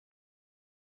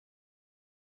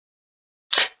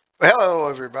Well, hello,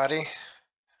 everybody.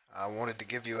 I wanted to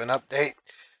give you an update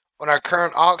on our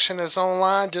current auction that's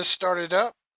online, just started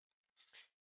up.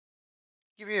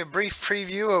 Give you a brief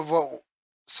preview of what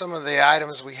some of the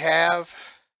items we have.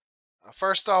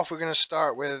 First off, we're going to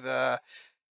start with the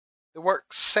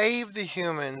work Save the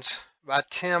Humans by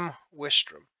Tim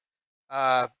Wistrom.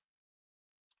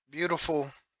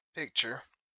 Beautiful picture.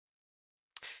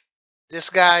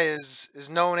 This guy is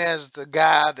known as the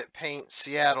guy that paints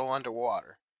Seattle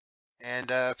underwater.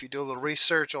 And if you do a little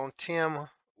research on Tim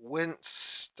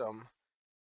Wistrom,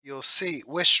 you'll see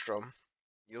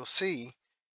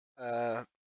uh,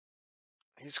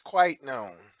 he's quite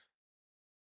known.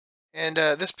 And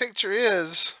this picture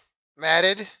is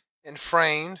matted and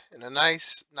framed in a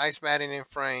nice matting and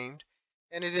framed,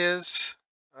 and it is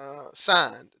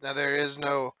signed. Now there is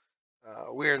no,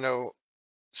 we are no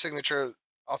signature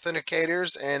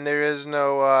authenticators, and there is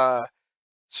no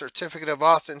certificate of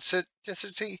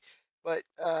authenticity, but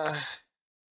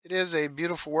it is a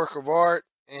beautiful work of art,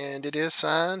 and it is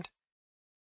signed.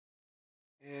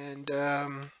 And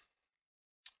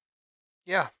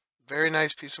yeah, very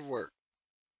nice piece of work.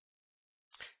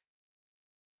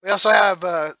 We also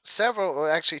have several, or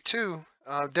actually two,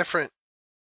 different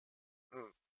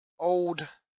old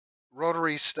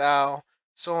rotary style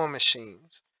sewing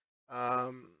machines.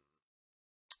 Um,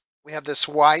 we have this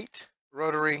white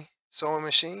rotary sewing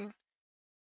machine,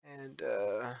 and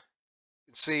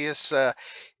you can see it's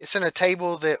in a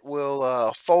table that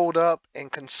will fold up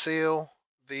and conceal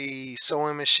the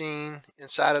sewing machine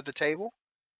inside of the table.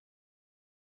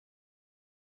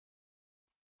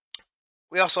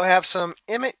 We also have some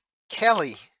Emmett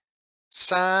Kelly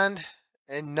signed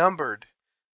and numbered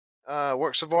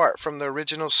works of art from the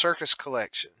original Circus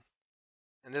collection.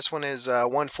 And this one is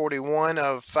 141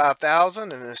 of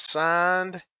 5,000 and is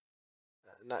signed.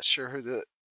 Not sure who the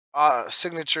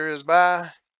signature is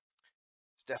by.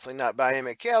 It's definitely not by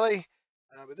Emmett Kelly,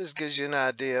 but this gives you an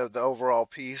idea of the overall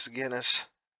piece. Again, it's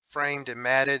framed and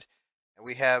matted. And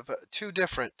we have two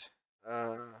different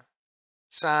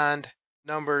signed,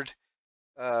 numbered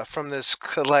from this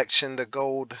collection, the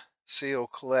Gold Seal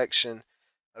collection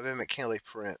of Emmett Kelly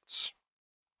prints.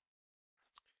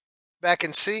 Back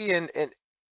and see, and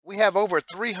we have over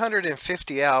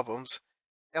 350 albums,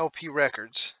 LP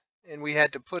records, and we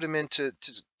had to put them into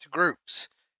groups.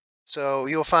 So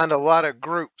you'll find a lot of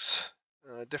groups,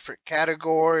 different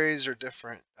categories or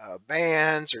different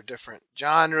bands or different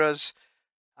genres.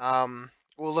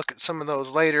 We'll look at some of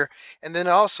those later. And then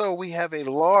also we have a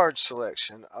large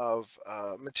selection of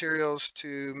materials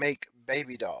to make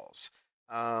baby dolls.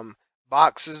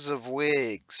 Boxes of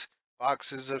wigs,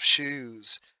 boxes of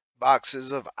shoes,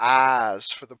 boxes of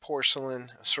eyes for the porcelain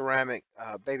ceramic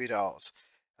baby dolls.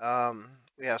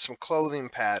 We have some clothing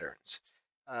patterns.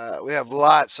 We have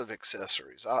lots of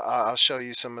accessories. I'll show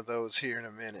you some of those here in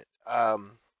a minute.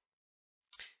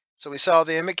 So we saw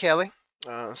the Emmett Kelly.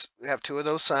 We have two of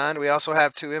those signed. We also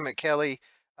have two Emmett Kelly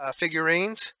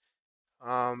figurines.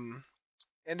 And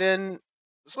then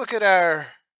let's look at our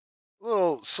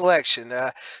little selection.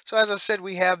 So as I said,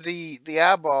 we have the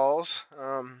eyeballs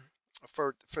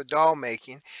for doll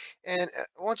making, and I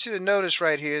want you to notice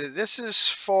right here that this is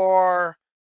for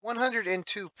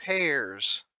 102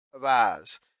 pairs of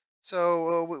eyes.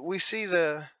 So we see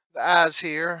the eyes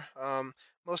here.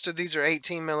 Most of these are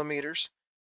 18 millimeters,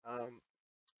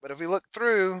 but if we look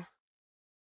through,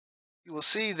 you will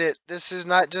see that this is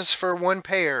not just for one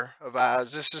pair of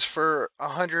eyes. This is for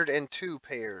 102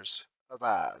 pairs of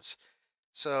eyes.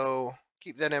 So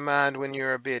keep that in mind when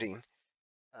you're bidding.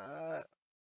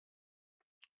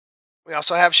 We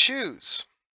also have shoes.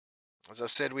 As I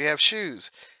said, we have shoes,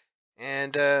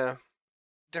 and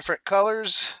different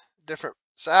colors, different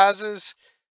sizes.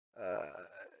 Uh,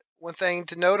 One thing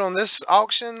to note on this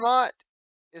auction lot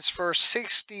is for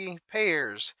 60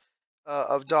 pairs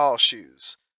of doll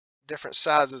shoes, different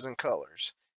sizes and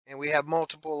colors. And we have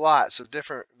multiple lots of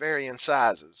different varying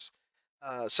sizes.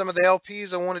 Some of the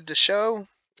LPs I wanted to show,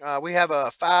 we have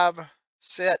a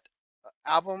 5-set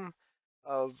album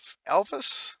of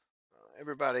Elvis.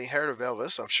 Everybody heard of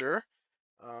Elvis, I'm sure.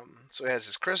 So he has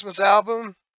his Christmas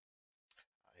album,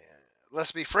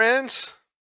 Let's Be Friends,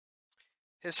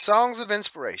 his Songs of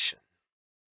Inspiration,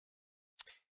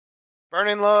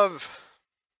 Burning Love,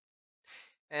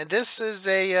 and this is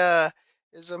a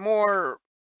more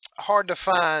hard to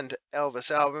find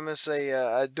Elvis album. It's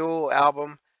a dual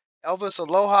album, Elvis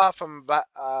Aloha from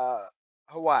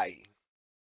Hawaii.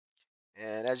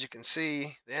 And as you can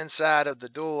see, the inside of the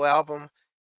dual album,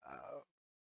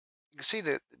 you can see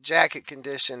the jacket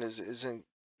condition is in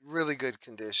really good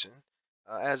condition,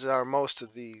 as are most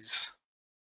of these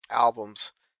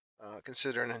albums.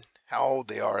 considering how old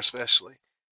they are, especially.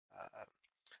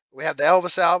 We have the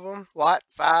Elvis album, Lot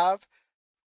 5.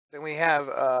 Then we have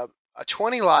a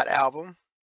 20 lot album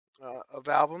of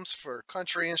albums for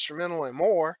country, instrumental, and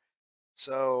more.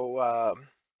 So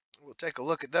we'll take a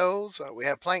look at those. We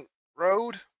have Plank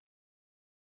Road,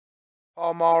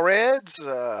 Pall Mall Reds.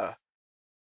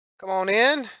 Come on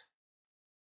in.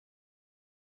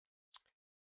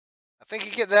 I think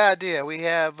you get the idea. We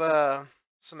have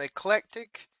some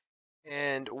eclectic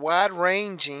and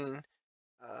wide-ranging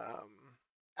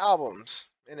albums,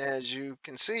 and as you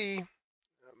can see,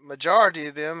 majority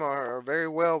of them are very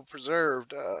well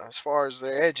preserved as far as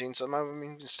their edging. Some of them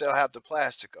even still have the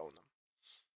plastic on them.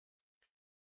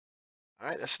 All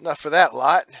right, that's enough for that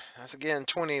lot. That's again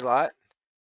 20 lot.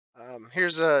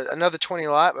 Here's another 20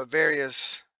 lot of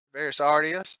various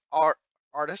artists.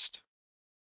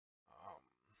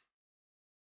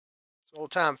 Old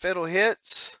time fiddle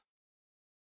hits.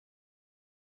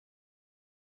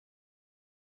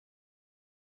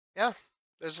 Yeah,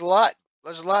 there's a lot.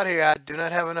 There's a lot here. I do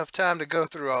not have enough time to go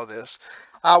through all this.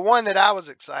 One that I was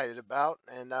excited about,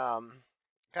 and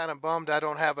kind of bummed I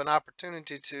don't have an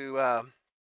opportunity to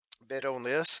bid on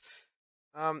this.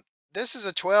 This is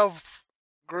a 12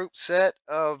 group set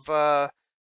of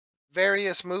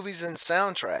various movies and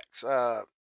soundtracks.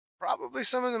 Probably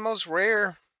some of the most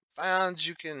rare finds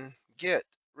you can get,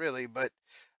 really. But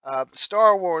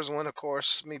Star Wars one, of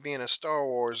course, me being a Star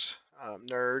Wars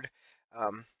nerd,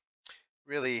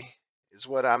 really is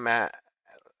what I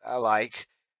like.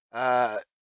 But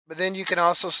then you can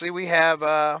also see we have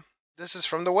this is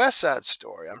from the West Side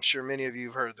Story. I'm sure many of you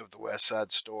have heard of the West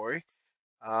Side Story.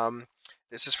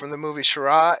 This is from the movie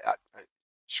Charade.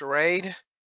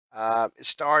 It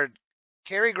starred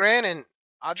Cary Grant and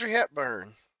Audrey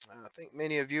Hepburn. I think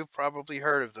many of you have probably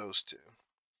heard of those two.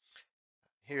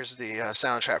 Here's the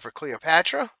soundtrack for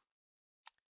Cleopatra.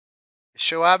 A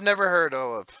show I've never heard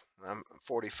of. I'm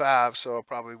 45, so I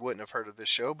probably wouldn't have heard of this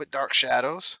show, but Dark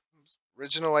Shadows,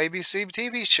 original ABC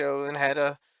TV show, and had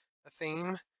a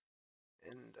theme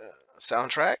and a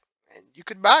soundtrack, and you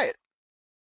could buy it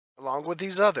along with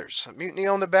these others. Mutiny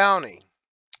on the Bounty,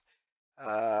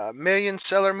 million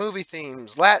seller movie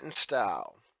themes, Latin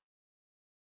style.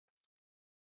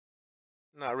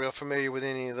 Not real familiar with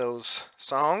any of those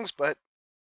songs, but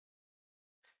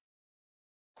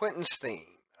Quentin's theme,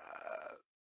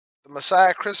 the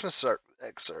Messiah Christmas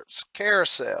excerpts,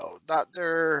 Carousel,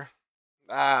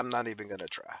 I'm not even going to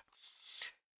try.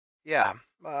 Yeah,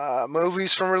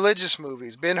 movies from religious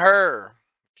movies, Ben-Hur,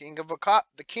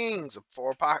 the Kings,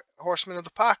 Four Horsemen of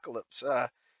the Apocalypse.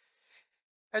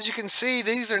 As you can see,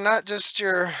 these are not just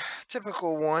your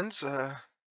typical ones.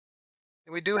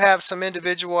 We do have some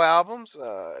individual albums.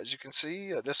 As you can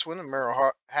see, this one,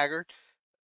 Merle Haggard,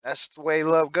 That's the Way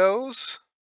Love Goes.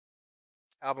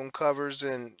 Album covers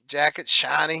and jackets,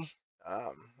 shiny,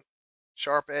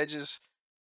 sharp edges.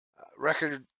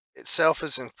 Record itself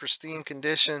is in pristine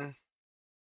condition.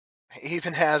 It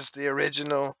even has the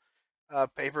original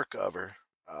paper cover.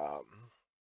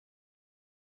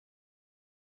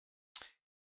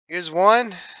 Here's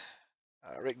one,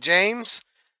 Rick James.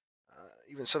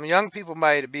 Even some young people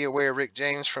might be aware of Rick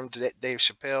James from Dave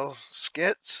Chappelle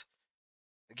skits.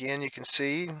 Again, you can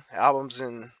see albums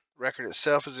and record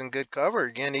itself is in good cover.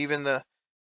 Again, even the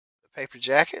paper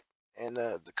jacket and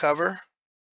the cover.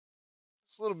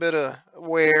 It's a little bit of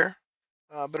wear,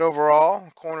 but overall,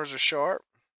 corners are sharp,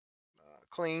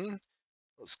 clean,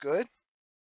 looks good.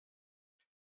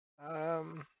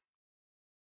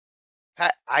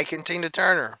 Ike and Tina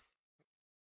Turner.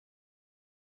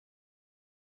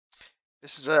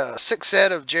 This is a 6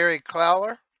 set of Jerry Clower.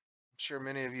 I'm sure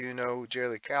many of you know who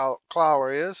Jerry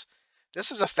Clower is.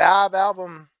 This is a 5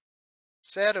 album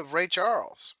set of Ray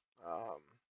Charles.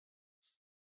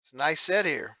 It's a nice set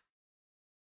here.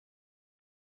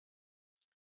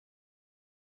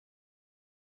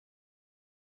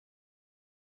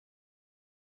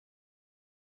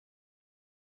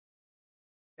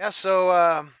 Yeah,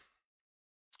 so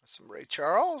some Ray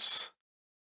Charles,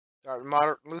 Dr.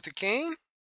 Martin Luther King,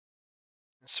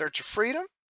 In Search of Freedom.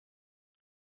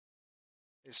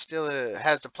 It still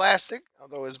has the plastic,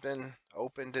 although it's been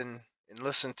opened and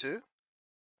listened to.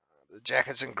 The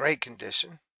jacket's in great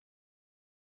condition.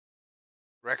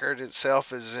 Record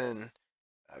itself is in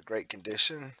great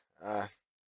condition.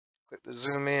 Click the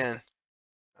zoom in,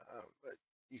 but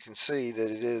you can see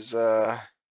that it is.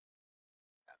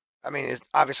 I mean, it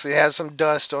obviously has some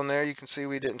dust on there. You can see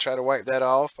we didn't try to wipe that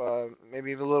off.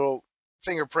 Maybe even little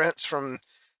fingerprints from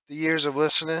the years of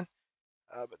listening.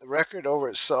 But the record over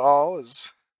at Saul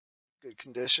is good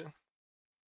condition.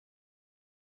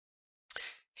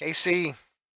 KC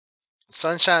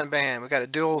Sunshine Band. We got a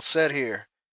dual set here.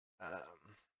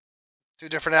 Two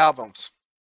different albums.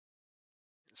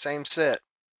 Same set.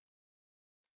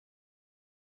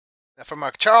 Now for my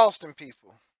Charleston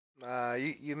people,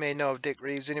 you may know of Dick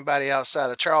Reeves. Anybody outside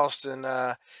of Charleston,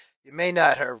 you may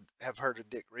not have heard of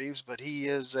Dick Reeves, but he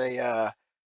is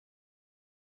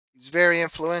he's very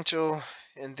influential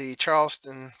in the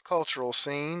Charleston cultural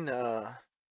scene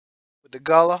with the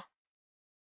Gullah,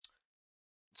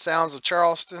 Sounds of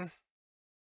Charleston,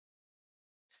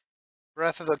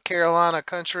 Breath of the Carolina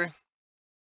Country,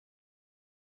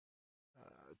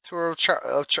 tour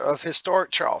of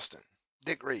historic Charleston,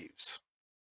 Dick Reeves.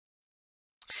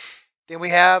 Then we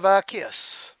have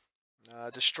Kiss,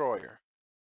 Destroyer.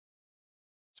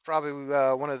 It's probably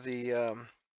one of the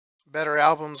better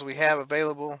albums we have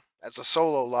available as a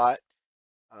solo lot.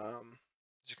 As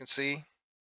you can see,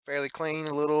 fairly clean,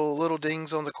 little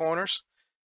dings on the corners.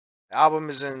 The album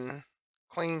is in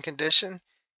clean condition,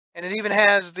 and it even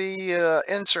has the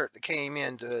insert that came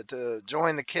in to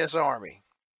join the Kiss Army.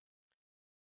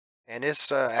 And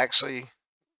it's actually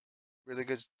really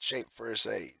good shape for its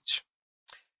age.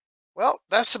 Well,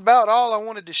 that's about all I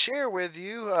wanted to share with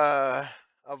you of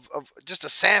just a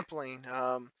sampling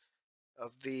of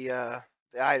the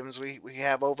items. We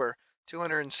have over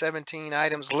 217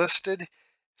 items listed.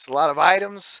 It's a lot of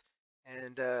items,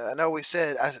 and I know I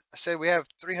said we have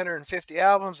 350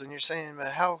 albums, and you're saying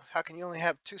how can you only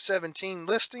have 217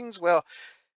 listings? Well,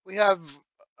 we have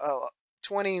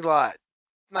 20 lot,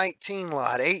 19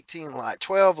 lot, 18 lot,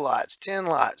 12 lots, 10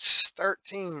 lots,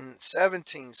 13,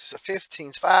 17,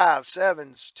 15s, 5s,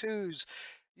 7s, 2s,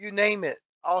 you name it.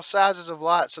 All sizes of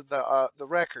lots of the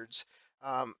records.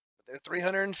 They're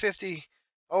 350,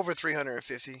 over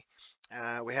 350.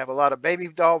 We have a lot of baby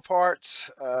doll parts.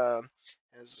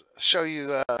 As show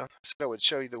you, I said I would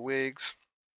show you the wigs.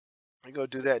 I go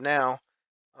do that now.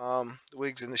 The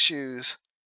wigs and the shoes.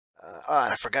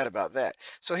 I forgot about that.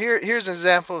 So here's an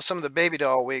example of some of the baby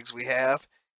doll wigs we have.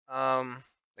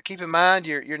 Keep in mind,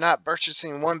 you're not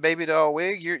purchasing one baby doll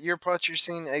wig. You're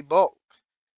purchasing a bulk.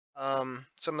 Some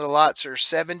of the lots are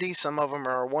 70. Some of them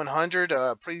are 100.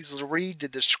 Please read the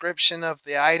description of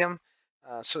the item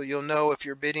so you'll know if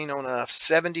you're bidding on a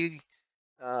 70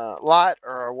 lot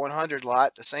or a 100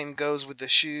 lot. The same goes with the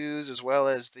shoes as well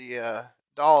as the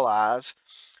doll eyes.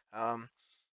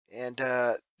 And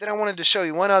then I wanted to show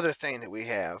you one other thing that we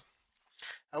have.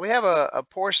 We have a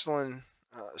porcelain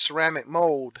ceramic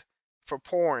mold for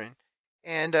pouring.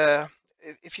 And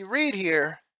if you read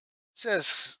here, it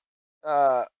says,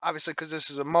 obviously because this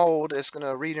is a mold, it's going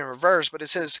to read in reverse, but it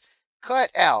says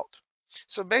cut out.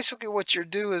 So basically what you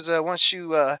do is once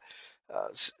you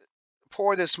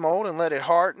pour this mold and let it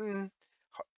harden,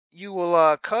 you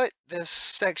will cut this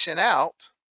section out.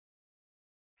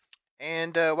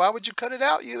 And why would you cut it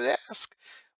out, you would ask?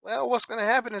 Well, what's going to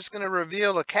happen is going to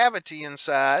reveal a cavity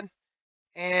inside,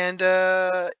 and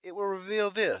it will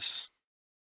reveal this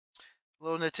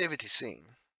little nativity scene.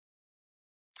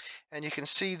 And you can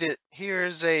see that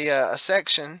here's a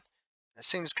section that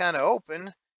seems kind of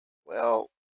open. Well,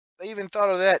 they even thought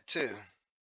of that too.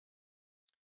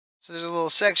 So there's a little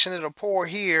section that'll pour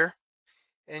here,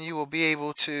 and you will be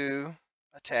able to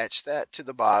attach that to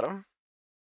the bottom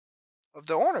of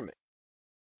the ornament.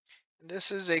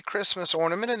 This is a Christmas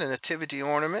ornament and a nativity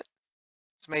ornament.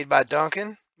 It's made by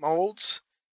Duncan Molds,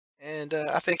 and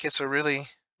I think it's a really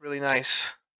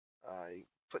nice.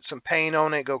 Put some paint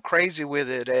on it, go crazy with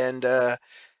it, and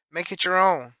make it your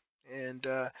own. And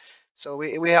so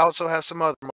we also have some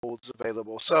other molds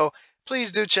available. So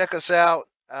please do check us out.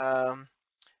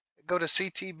 Go to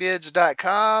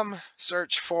ctbids.com,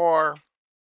 search for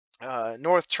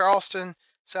North Charleston,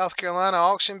 South Carolina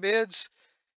auction bids.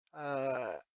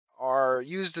 Or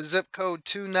use the zip code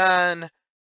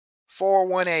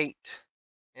 29418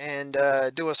 and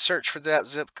do a search for that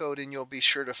zip code, and you'll be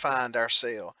sure to find our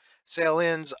sale. Sale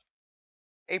ends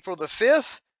April the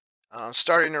 5th,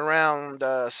 starting around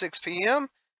 6 p.m.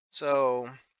 So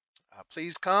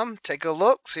please come, take a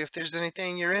look, see if there's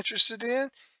anything you're interested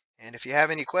in. And if you have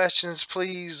any questions,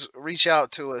 please reach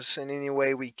out to us in any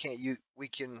way we can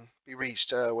be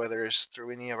reached, whether it's through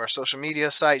any of our social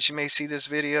media sites. You may see this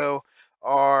video,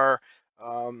 or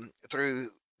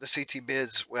through the CT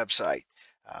Bids website.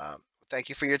 Thank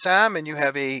you for your time, and you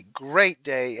have a great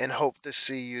day, and hope to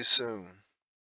see you soon.